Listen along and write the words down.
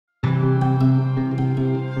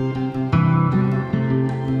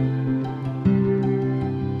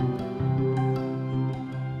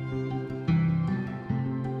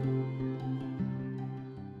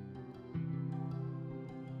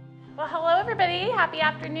everybody. Happy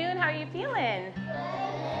afternoon. How are you feeling?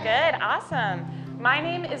 Good. Awesome. My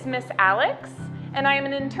name is Miss Alex, and I am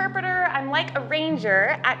an interpreter. I'm like a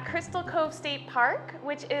ranger at Crystal Cove State Park,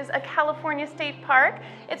 which is a California state park.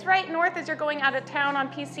 It's right north as you're going out of town on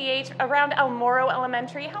PCH around El Morro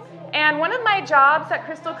Elementary. And one of my jobs at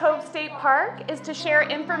Crystal Cove State Park is to share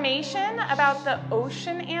information about the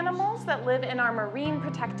ocean animals that live in our Marine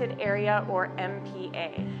Protected Area, or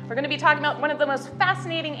MPA. We're going to be talking about one of the most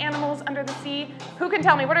fascinating animals under the sea. Who can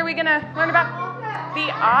tell me? What are we going to learn about? The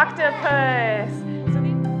octopus.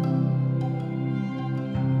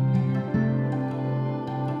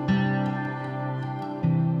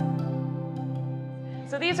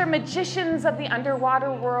 So these are magicians of the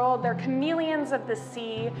underwater world. They're chameleons of the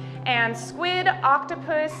sea. And squid,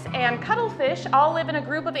 octopus, and cuttlefish all live in a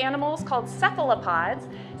group of animals called cephalopods.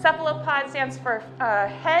 Cephalopod stands for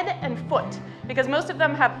head and foot, because most of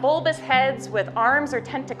them have bulbous heads with arms or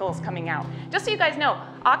tentacles coming out. Just so you guys know,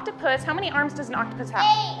 octopus, how many arms does an octopus have?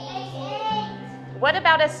 8. What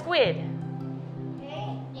about a squid?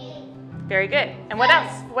 8. Very good. And what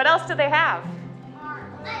else? What else do they have?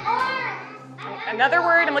 Another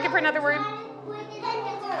word. I'm looking for another word.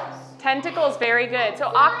 Tentacles. Very good. So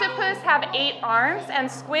octopus have 8 arms, and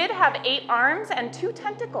squid have 8 arms and 2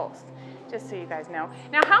 tentacles. Just so you guys know.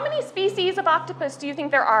 Now, how many species of octopus do you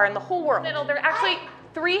think there are in the whole world? There are actually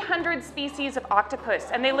 300 species of octopus,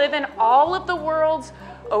 and they live in all of the world's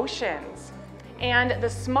oceans. And the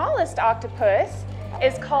smallest octopus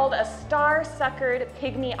is called a star-suckered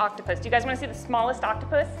pygmy octopus. Do you guys want to see the smallest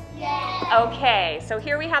octopus? Yeah. Okay, so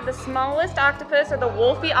here we have the smallest octopus, or the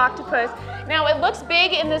wolfie octopus. Now, it looks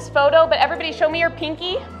big in this photo, but everybody show me your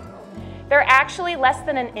pinky. They're actually less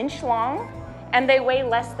than an inch long, and they weigh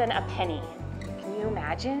less than a penny. Can you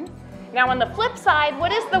imagine? Now, on the flip side,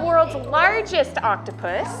 what is the world's largest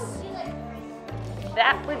octopus?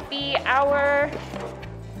 That would be our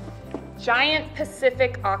giant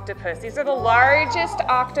Pacific octopus. These are the largest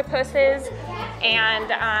octopuses,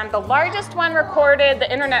 and the largest one recorded,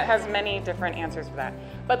 the internet has many different answers for that,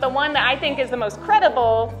 but the one that I think is the most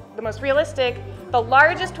credible, the most realistic, the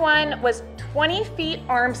largest one was 20 feet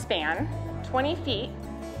arm span, 20 feet,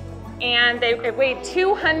 and it weighed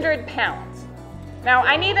 200 pounds. Now,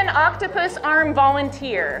 I need an octopus arm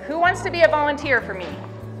volunteer. Who wants to be a volunteer for me?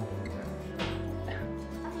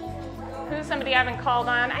 Who's somebody I haven't called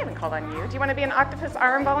on? I haven't called on you. Do you want to be an octopus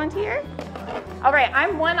arm volunteer? All right,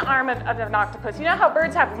 I'm one arm of an octopus. You know how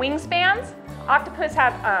birds have wingspans? Octopus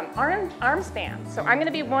have arm spans. So I'm going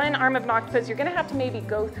to be one arm of an octopus. You're going to have to maybe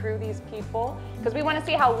go through these people, because we want to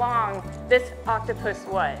see how long this octopus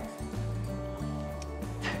was.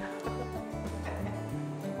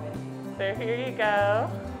 So here you go.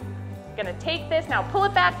 You're going to take this. Now pull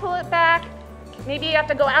it back, pull it back. Maybe you have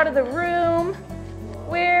to go out of the room.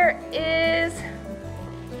 Where is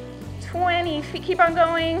 20 feet? Keep on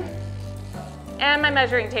going. And my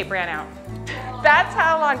measuring tape ran out. That's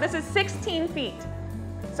how long. This is 16 feet.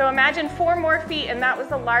 So imagine 4 more feet, and that was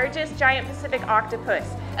the largest giant Pacific octopus.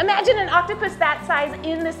 Imagine an octopus that size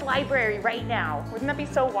in this library right now. Wouldn't that be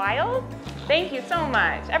so wild? Thank you so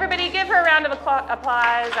much. Everybody give her a round of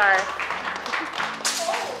applause. Our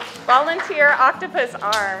volunteer octopus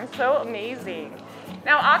arm. So amazing.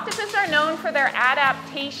 Now, octopus are known for their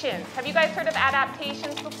adaptations. Have you guys heard of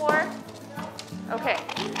adaptations before? Okay,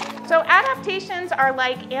 so adaptations are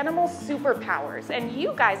like animal superpowers. And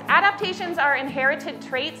you guys, adaptations are inherited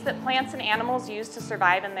traits that plants and animals use to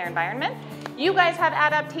survive in their environment. You guys have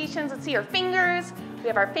adaptations. Let's see your fingers. We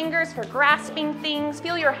have our fingers for grasping things.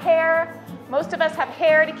 Feel your hair. Most of us have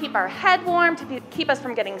hair to keep our head warm, to keep us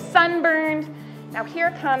from getting sunburned. Now here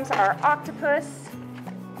comes our octopus.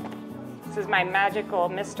 This is my magical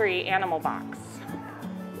mystery animal box.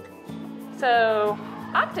 So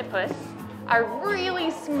octopus are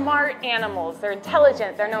really smart animals. They're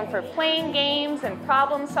intelligent. They're known for playing games and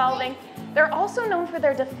problem solving. They're also known for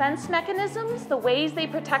their defense mechanisms, the ways they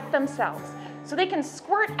protect themselves. So they can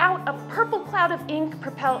squirt out a purple cloud of ink,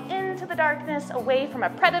 propel into the darkness away from a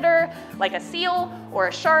predator, like a seal or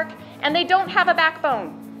a shark, and they don't have a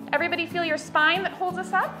backbone. Everybody feel your spine that holds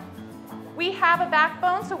us up? We have a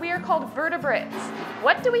backbone, so we are called vertebrates.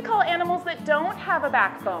 What do we call animals that don't have a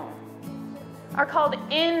backbone? Are called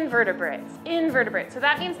invertebrates. Invertebrates. So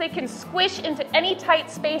that means they can squish into any tight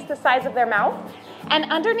space the size of their mouth, and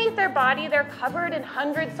underneath their body, they're covered in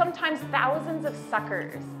hundreds, sometimes thousands of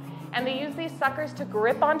suckers. And they use these suckers to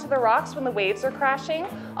grip onto the rocks when the waves are crashing.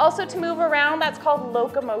 Also to move around, that's called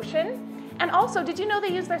locomotion. And also, did you know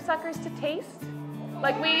they use their suckers to taste?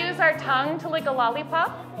 Like we use our tongue to lick a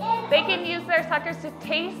lollipop. They can use their suckers to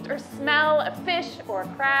taste or smell a fish or a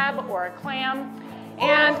crab or a clam.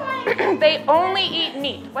 And they only eat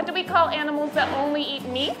meat. What do we call animals that only eat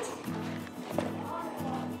meat?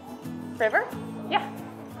 River? Yeah.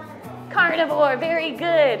 Carnivore, very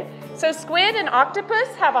good. So squid and octopus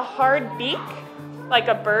have a hard beak, like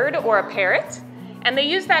a bird or a parrot, and they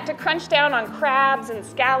use that to crunch down on crabs and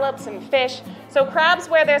scallops and fish. So crabs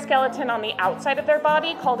wear their skeleton on the outside of their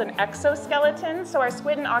body, called an exoskeleton, so our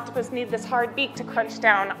squid and octopus need this hard beak to crunch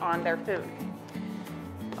down on their food.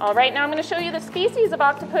 All right, now I'm going to show you the species of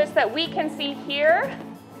octopus that we can see here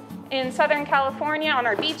in Southern California on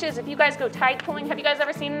our beaches. If you guys go tide pooling, have you guys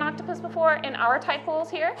ever seen an octopus before in our tide pools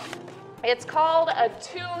here? It's called a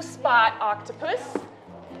two-spot octopus.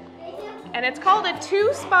 And it's called a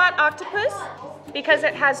two-spot octopus because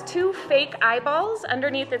it has two fake eyeballs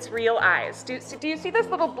underneath its real eyes. Do you see this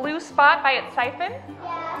little blue spot by its siphon?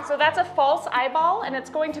 Yeah. So that's a false eyeball, and it's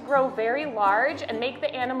going to grow very large and make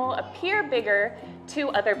the animal appear bigger to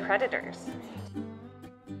other predators.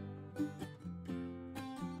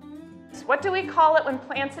 So what do we call it when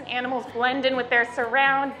plants and animals blend in with their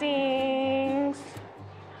surroundings?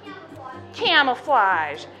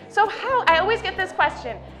 Camouflage. So I always get this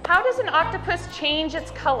question, how does an octopus change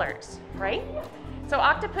its colors, right? So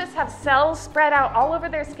octopus have cells spread out all over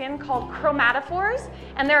their skin called chromatophores,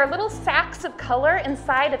 and there are little sacs of color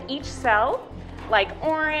inside of each cell, like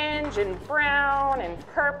orange and brown and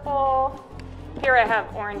purple. Here I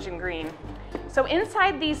have orange and green. So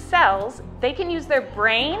inside these cells, they can use their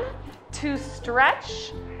brain to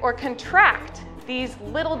stretch or contract these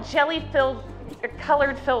little jelly-filled,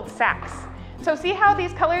 colored-filled sacs. So see how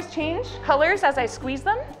these colors change colors as I squeeze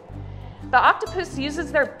them? The octopus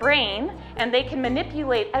uses their brain, and they can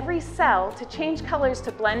manipulate every cell to change colors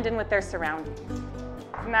to blend in with their surroundings.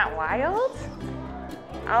 Isn't that wild?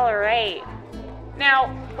 All right. Now,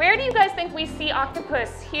 where do you guys think we see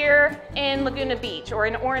octopus here in Laguna Beach or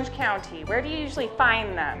in Orange County? Where do you usually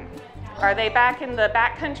find them? Are they back in the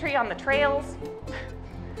backcountry on the trails?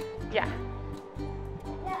 Yeah.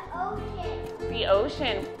 The ocean. The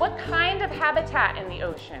ocean. What kind of habitat in the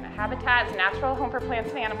ocean? A habitat is a natural home for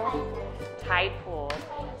plants and animals. Tide pool.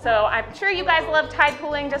 So I'm sure you guys love tide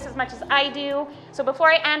pooling just as much as I do. So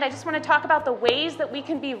before I end, I just want to talk about the ways that we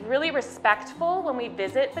can be really respectful when we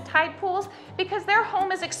visit the tide pools, because their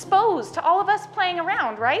home is exposed to all of us playing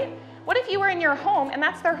around, right? What if you were in your home and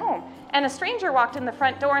that's their home, and a stranger walked in the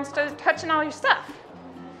front door and started touching all your stuff?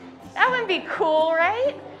 That wouldn't be cool,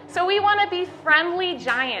 right? So we want to be friendly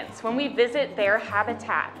giants when we visit their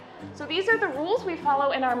habitat. So these are the rules we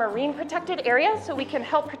follow in our marine protected area so we can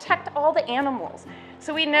help protect all the animals.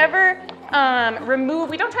 So we never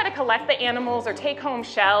we don't try to collect the animals or take home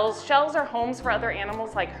shells. Shells are homes for other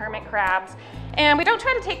animals like hermit crabs. And we don't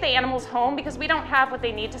try to take the animals home because we don't have what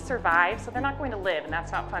they need to survive, so they're not going to live, and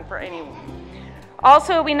that's not fun for anyone.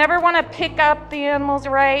 Also, we never want to pick up the animals,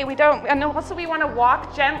 right? And also we want to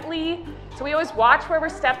walk gently. So we always watch where we're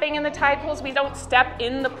stepping in the tide pools. We don't step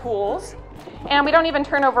in the pools. And we don't even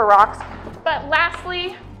turn over rocks. But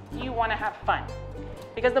lastly, you want to have fun.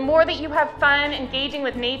 Because the more that you have fun engaging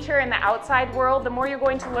with nature and the outside world, the more you're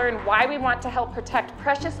going to learn why we want to help protect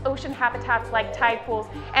precious ocean habitats like tide pools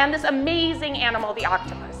and this amazing animal, the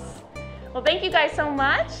octopus. Well, thank you guys so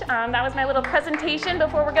much. That was my little presentation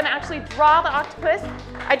before we're going to actually draw the octopus.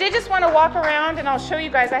 I did just want to walk around and I'll show you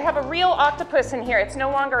guys. I have a real octopus in here. It's no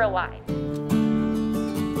longer alive.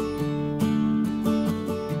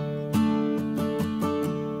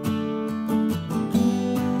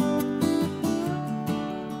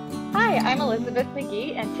 Hi, I'm Elizabeth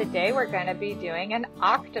McGhee, and today we're going to be doing an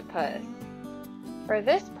octopus. For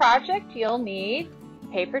this project, you'll need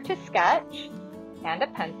paper to sketch and a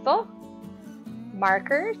pencil,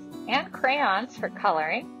 markers and crayons for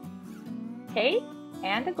coloring, tape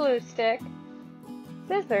and a glue stick,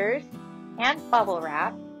 scissors and bubble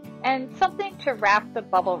wrap, and something to wrap the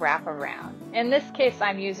bubble wrap around. In this case,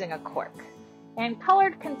 I'm using a cork. And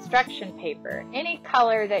colored construction paper, any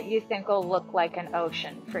color that you think will look like an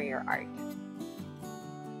ocean for your art.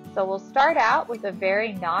 So we'll start out with a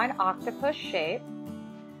very non-octopus shape,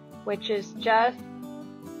 which is just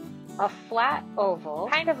a flat oval,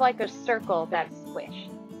 kind of like a circle that's squished.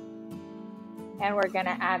 And we're going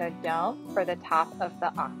to add a dome for the top of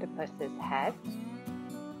the octopus's head.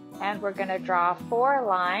 And we're going to draw 4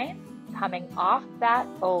 lines coming off that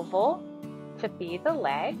oval to be the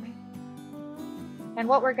legs. And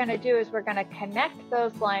what we're going to do is we're going to connect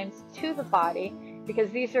those lines to the body because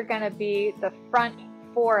these are going to be the front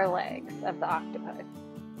 4 legs of the octopus.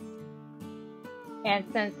 And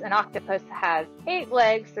since an octopus has 8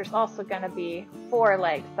 legs, there's also going to be 4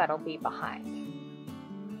 legs that'll be behind.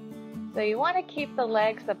 So you want to keep the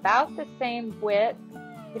legs about the same width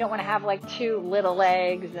You don't want to have like 2 little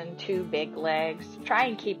legs and 2 big legs. Try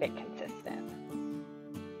and keep it consistent.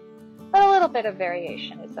 But a little bit of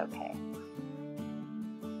variation is okay.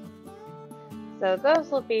 So those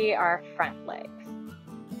will be our front legs.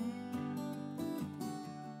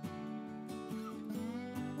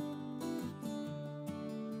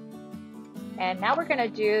 And now we're going to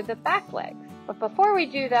do the back legs. But before we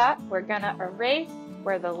do that, we're going to erase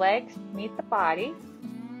where the legs meet the body.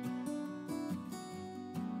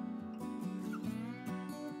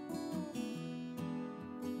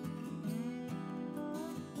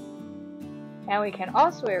 And we can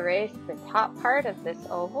also erase the top part of this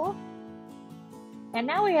oval. And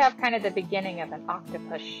now we have kind of the beginning of an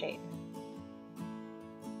octopus shape.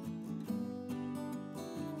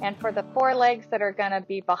 And for the 4 legs that are going to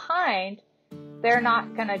be behind, they're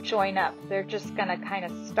not going to join up. They're just going to kind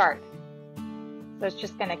of start. So it's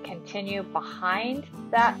just going to continue behind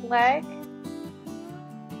that leg.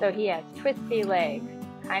 So he has twisty legs,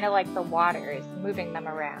 kind of like the water is moving them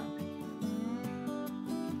around.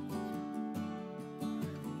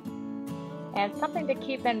 And something to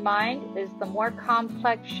keep in mind is the more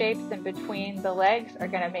complex shapes in between the legs are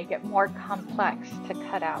going to make it more complex to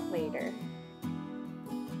cut out later.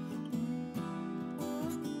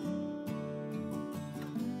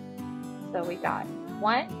 So we got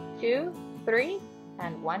 1, 2, 3,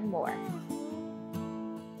 and 1 more.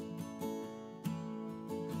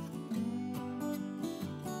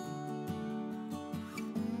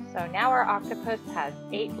 So now our octopus has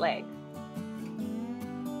 8 legs.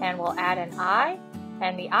 And we'll add an eye,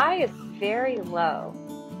 and the eye is very low.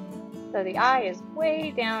 So the eye is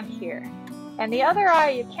way down here. And the other eye,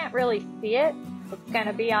 you can't really see it. It's going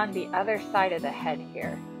to be on the other side of the head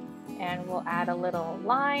here. And we'll add a little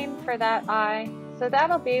line for that eye. So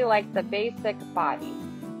that'll be like the basic body.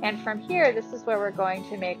 And from here, this is where we're going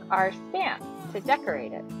to make our stamp to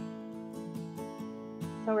decorate it.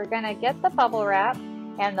 So we're going to get the bubble wrap,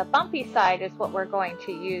 and the bumpy side is what we're going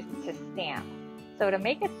to use to stamp. So to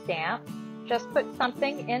make a stamp, just put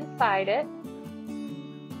something inside it,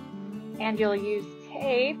 and you'll use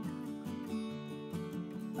tape.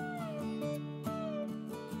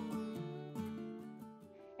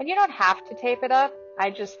 And you don't have to tape it up,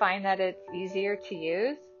 I just find that it's easier to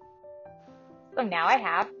use. So now I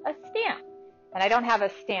have a stamp. And I don't have a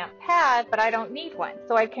stamp pad, but I don't need one.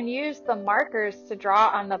 So I can use the markers to draw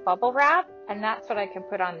on the bubble wrap, and that's what I can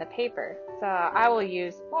put on the paper. So I will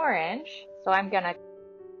use orange. So I'm going to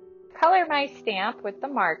color my stamp with the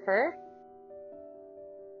marker.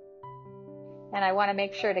 And I want to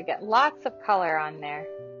make sure to get lots of color on there.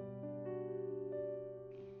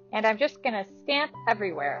 And I'm just going to stamp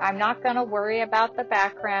everywhere. I'm not going to worry about the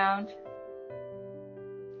background.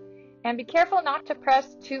 And be careful not to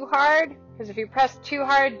press too hard, because if you press too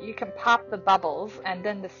hard, you can pop the bubbles, and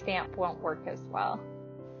then the stamp won't work as well.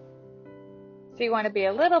 So you want to be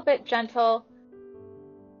a little bit gentle,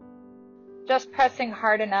 just pressing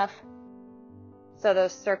hard enough so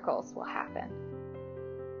those circles will happen.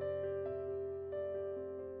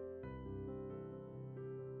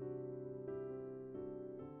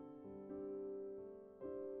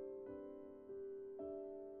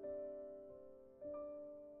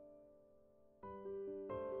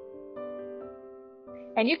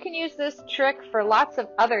 And you can use this trick for lots of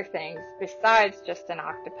other things besides just an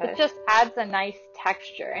octopus. It just adds a nice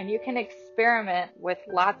texture, and you can experiment with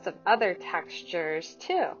lots of other textures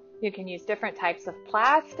too. You can use different types of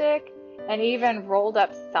plastic, and even rolled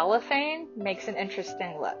up cellophane makes an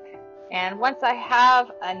interesting look. And once I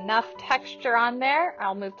have enough texture on there,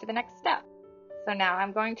 I'll move to the next step. So now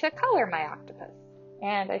I'm going to color my octopus.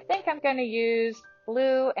 And I think I'm going to use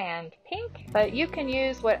blue and pink, but you can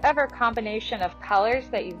use whatever combination of colors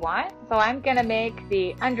that you want. So I'm going to make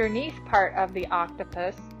the underneath part of the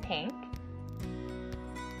octopus pink.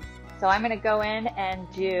 So I'm going to go in and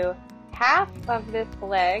do half of this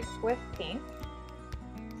leg with pink.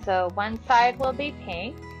 So one side will be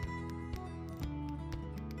pink,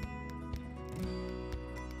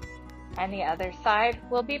 and the other side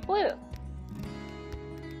will be blue.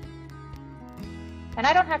 And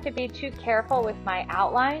I don't have to be too careful with my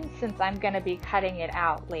outline since I'm going to be cutting it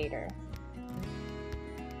out later.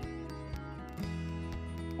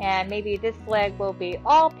 And maybe this leg will be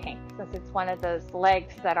all pink since it's one of those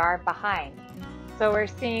legs that are behind. So we're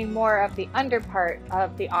seeing more of the under part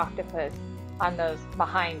of the octopus on those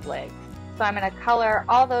behind legs. So I'm going to color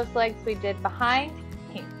all those legs we did behind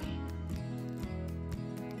pink.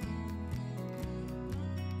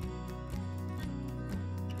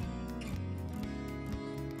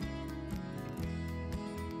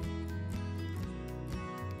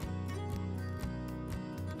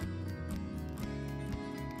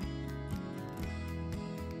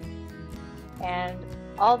 And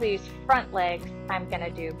all these front legs, I'm going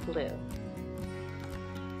to do blue.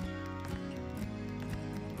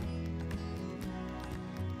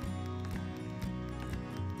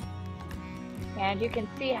 And you can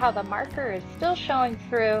see how the marker is still showing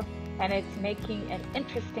through, and it's making an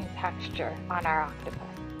interesting texture on our octopus.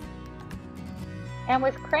 And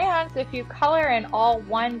with crayons, if you color in all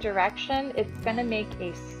one direction, it's going to make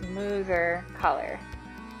a smoother color.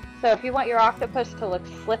 So if you want your octopus to look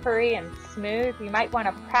slippery and smooth, you might want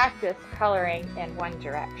to practice coloring in one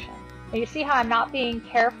direction. And you see how I'm not being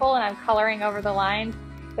careful and I'm coloring over the lines?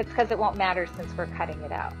 It's because it won't matter since we're cutting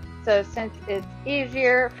it out. So since it's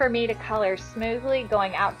easier for me to color smoothly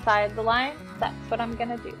going outside the line, that's what I'm going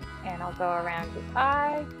to do. And I'll go around his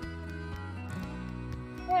eye.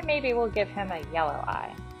 And maybe we'll give him a yellow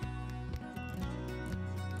eye.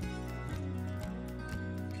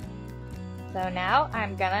 So now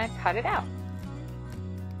I'm going to cut it out.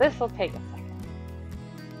 This will take a second.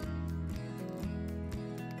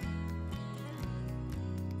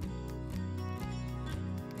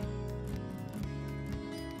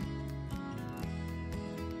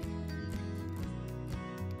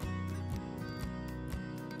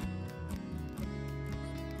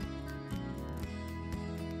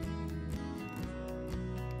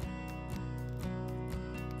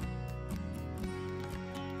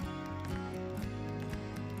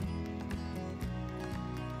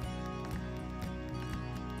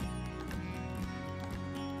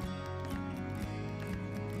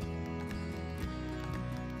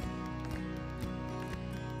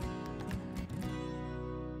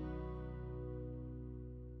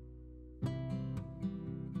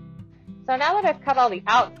 So now that I've cut all the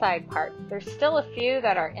outside parts, there's still a few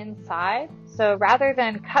that are inside. So rather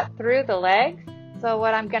than cut through the legs, so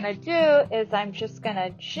what I'm going to do is I'm just going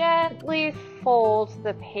to gently fold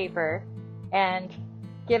the paper and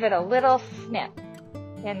give it a little snip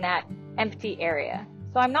in that empty area.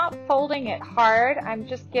 So I'm not folding it hard, I'm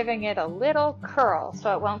just giving it a little curl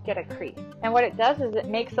so it won't get a crease. And what it does is it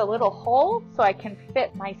makes a little hole so I can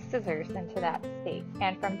fit my scissors into that space.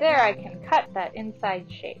 And from there I can cut that inside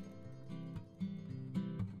shape.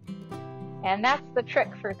 And that's the trick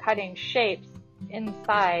for cutting shapes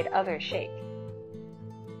inside other shapes.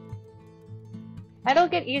 And it'll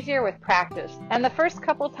get easier with practice. And the first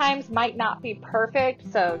couple times might not be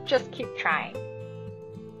perfect, so just keep trying.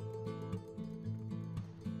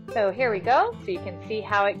 So here we go. So you can see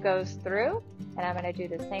how it goes through. And I'm going to do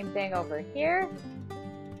the same thing over here.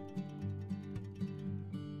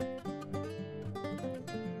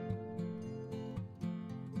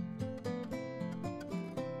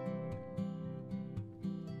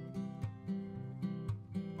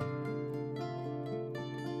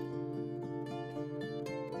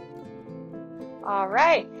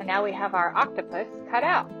 Alright, so now we have our octopus cut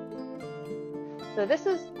out. So this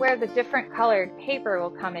is where the different colored paper will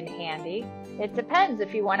come in handy. It depends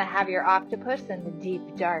if you want to have your octopus in the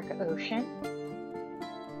deep, dark ocean,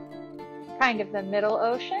 kind of the middle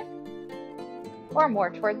ocean, or more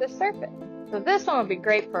toward the surface. So this one would be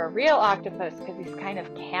great for a real octopus because he's kind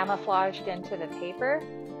of camouflaged into the paper.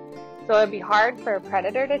 So it would be hard for a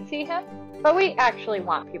predator to see him, but we actually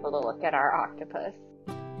want people to look at our octopus.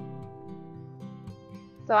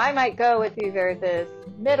 So I might go with either this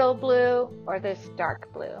middle blue or this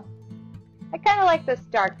dark blue. I kind of like this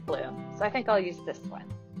dark blue, so I think I'll use this one.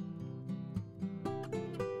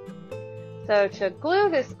 So to glue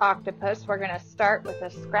this octopus, we're going to start with a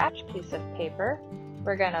scratch piece of paper.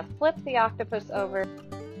 We're going to flip the octopus over.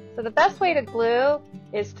 So the best way to glue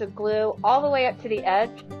is to glue all the way up to the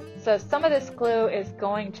edge. So some of this glue is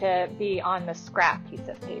going to be on the scrap piece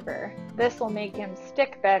of paper. This will make him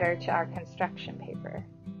stick better to our construction paper.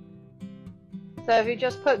 So if you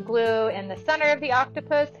just put glue in the center of the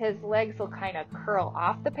octopus, his legs will kind of curl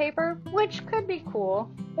off the paper, which could be cool.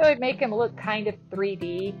 It would make him look kind of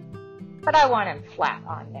 3D, but I want him flat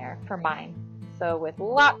on there for mine. So with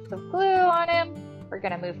lots of glue on him, we're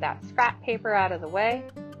going to move that scrap paper out of the way.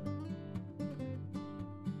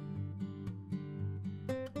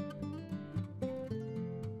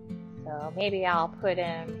 So maybe I'll put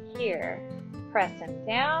him here, press him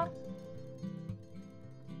down.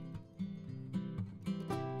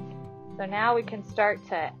 So now we can start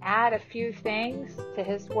to add a few things to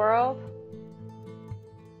his world.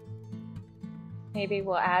 Maybe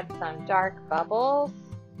we'll add some dark bubbles.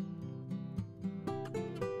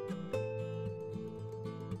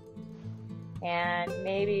 And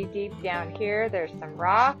maybe deep down here there's some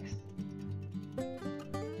rocks.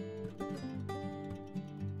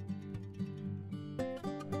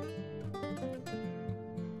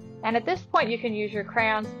 And at this point you can use your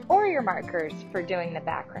crayons or your markers for doing the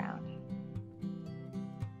background.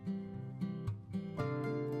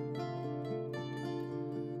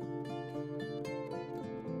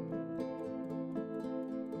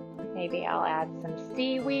 Maybe I'll add some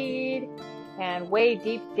seaweed, and way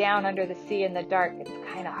deep down under the sea in the dark, it's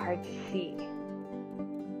kind of hard to see.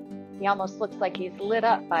 He almost looks like he's lit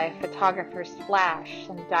up by a photographer's flash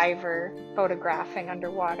and diver photographing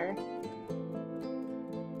underwater.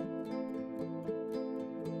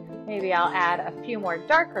 Maybe I'll add a few more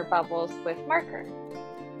darker bubbles with marker.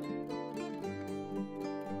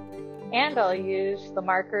 And I'll use the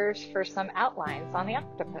markers for some outlines on the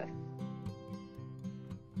octopus.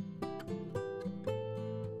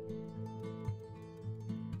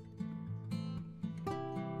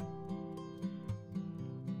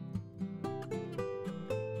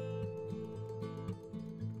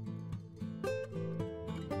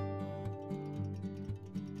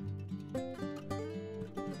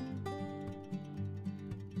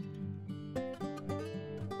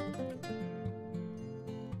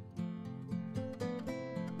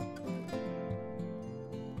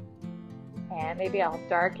 And maybe I'll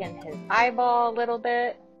darken his eyeball a little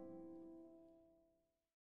bit.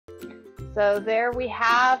 So there we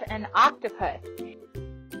have an octopus.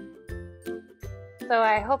 So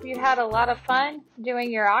I hope you had a lot of fun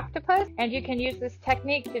doing your octopus, and you can use this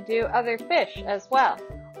technique to do other fish as well,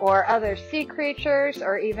 or other sea creatures,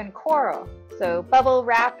 or even coral. So bubble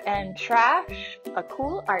wrap and trash, a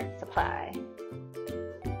cool art supply.